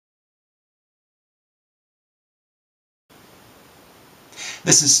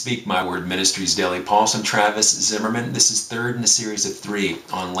This is Speak My Word Ministries Daily Pulse. I'm Travis Zimmerman. This is third in a series of 3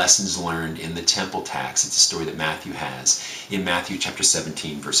 on lessons learned in the temple tax. It's a story that Matthew has in Matthew chapter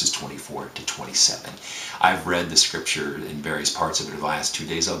 17, verses 24 to 27. I've read the scripture in various parts of it the last 2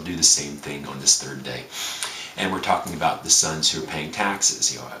 days. I'll do the same thing on this third day. And we're talking about the sons who are paying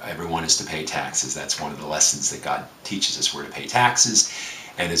taxes. Everyone is to pay taxes. That's one of the lessons that God teaches us. We're to pay taxes.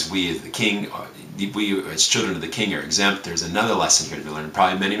 And as we as the king, we as children of the king are exempt. There's another lesson here to be learned,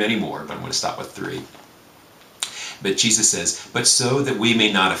 probably many, many more, but I'm going to stop with 3. But Jesus says, but so that we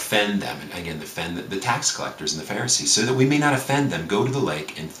may not offend them, and again, offend the tax collectors and the Pharisees, so that we may not offend them, go to the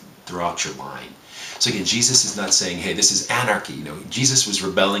lake and throw out your line. So again, Jesus is not saying, hey, this is anarchy. Jesus was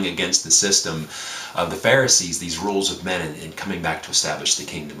rebelling against the system of the Pharisees, these rules of men, and coming back to establish the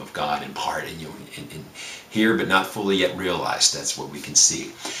kingdom of God in part, and here, but not fully yet realized. That's what we can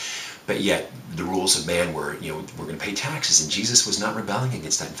see. But yet, the rules of man were, we're going to pay taxes, and Jesus was not rebelling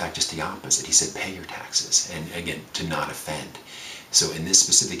against that. In fact, just the opposite. He said, pay your taxes, and again, to not offend. So in this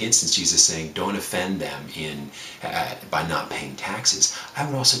specific instance, Jesus is saying, don't offend them by not paying taxes. I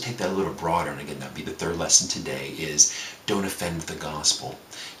would also take that a little broader, and again, that would be the third lesson today, is don't offend with the gospel.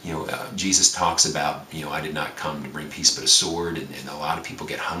 Jesus talks about, I did not come to bring peace but a sword, and a lot of people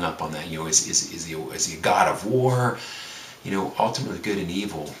get hung up on that. Is he a God of war? Ultimately good and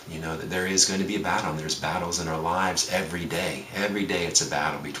evil, that there is going to be a battle, and there's battles in our lives every day. Every day it's a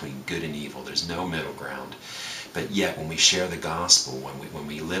battle between good and evil. There's no middle ground. But yet, when we share the gospel, when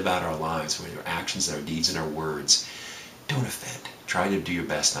we live out our lives, with our actions, our deeds, and our words, don't offend. Try to do your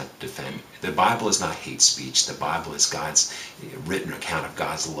best not to defend. The Bible is not hate speech. The Bible is God's written account of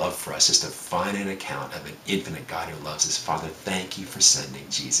God's love for us. It's a finite account of an infinite God who loves us. Father, thank you for sending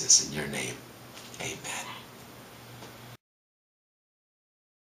Jesus in your name. Amen.